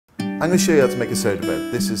I'm going to show you how to make a soda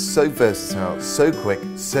bread. This is so versatile, so quick,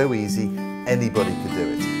 so easy, anybody can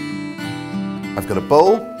do it. I've got a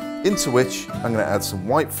bowl into which I'm going to add some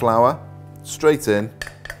white flour straight in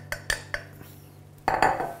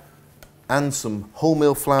and some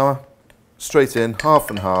wholemeal flour straight in, half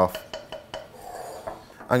and half.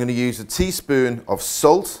 I'm going to use a teaspoon of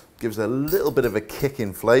salt, gives a little bit of a kick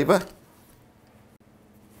in flavour.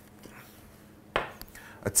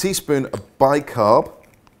 A teaspoon of bicarb,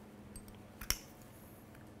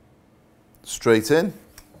 straight in,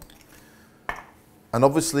 and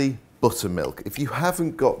obviously buttermilk. If you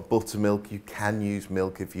haven't got buttermilk, you can use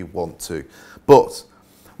milk if you want to. But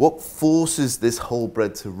what forces this whole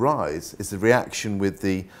bread to rise is the reaction with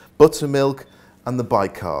the buttermilk and the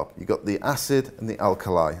bicarb. You've got the acid and the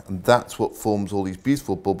alkali, and that's what forms all these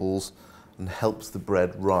beautiful bubbles and helps the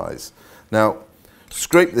bread rise. Now,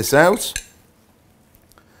 scrape this out.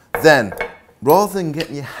 Then, rather than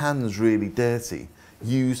getting your hands really dirty,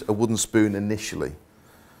 use a wooden spoon initially.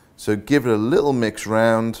 So give it a little mix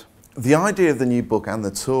round. The idea of the new book and the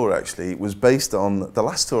tour actually was based on the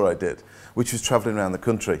last tour I did, which was travelling around the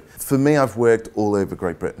country. For me, I've worked all over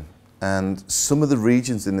Great Britain, and some of the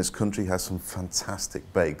regions in this country have some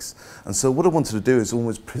fantastic bakes. And so what I wanted to do is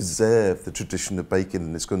almost preserve the tradition of baking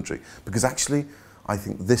in this country, because actually I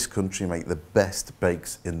think this country make the best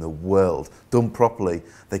bakes in the world. Done properly,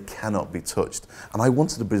 they cannot be touched. And I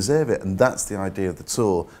wanted to preserve it, and that's the idea of the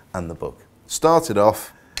tour and the book. Start it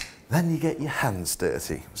off, then you get your hands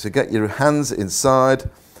dirty. So get your hands inside,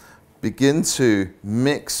 begin to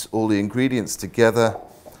mix all the ingredients together,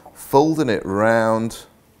 folding it round,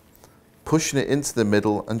 pushing it into the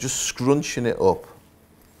middle and just scrunching it up.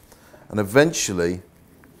 And eventually,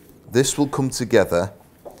 this will come together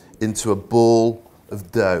into a ball of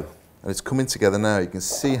dough, and it's coming together now. You can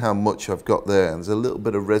see how much I've got there, and there's a little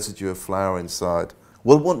bit of residue of flour inside.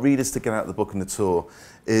 What I want readers to get out of the book and the tour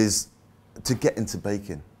is to get into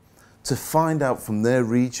baking, to find out from their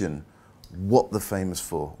region what they're famous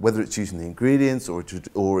for, whether it's using the ingredients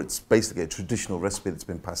or it's basically a traditional recipe that's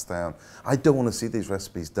been passed down. I don't want to see these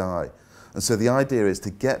recipes die. And so the idea is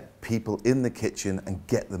to get people in the kitchen and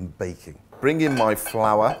get them baking. Bring in my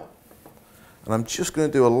flour, and I'm just going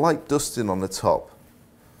to do a light dusting on the top.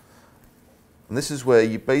 And this is where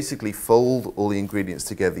you basically fold all the ingredients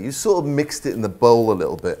together. You sort of mixed it in the bowl a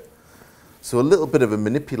little bit. So a little bit of a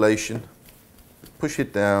manipulation, push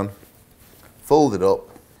it down, fold it up,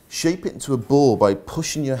 shape it into a ball by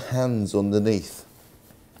pushing your hands underneath.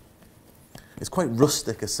 It's quite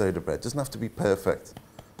rustic, a soda bread, doesn't have to be perfect.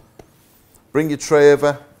 Bring your tray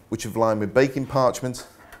over, which you've lined with baking parchment,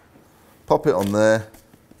 pop it on there,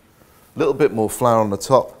 a little bit more flour on the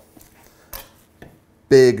top,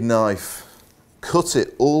 big knife, cut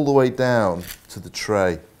it all the way down to the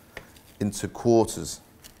tray into quarters.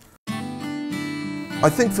 I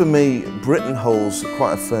think for me, Britain holds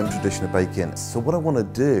quite a firm tradition of baking. So what I want to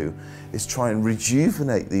do is try and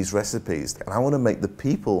rejuvenate these recipes, and I want to make the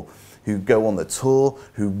people who go on the tour,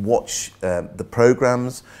 who watch the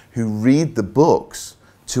programs, who read the books,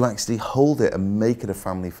 to actually hold it and make it a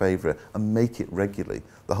family favourite and make it regularly.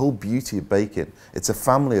 The whole beauty of baking, it's a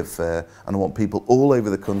family affair, and I want people all over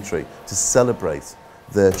the country to celebrate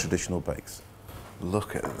their traditional bakes.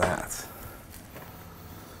 Look at that.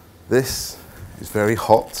 This is very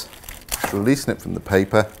hot. Just releasing it from the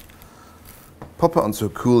paper, pop it onto a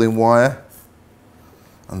cooling wire,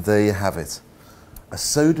 and there you have it. A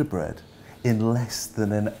soda bread in less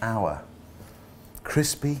than an hour.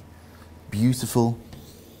 Crispy, beautiful,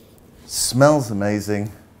 smells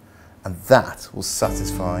amazing, and that will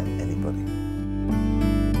satisfy anybody.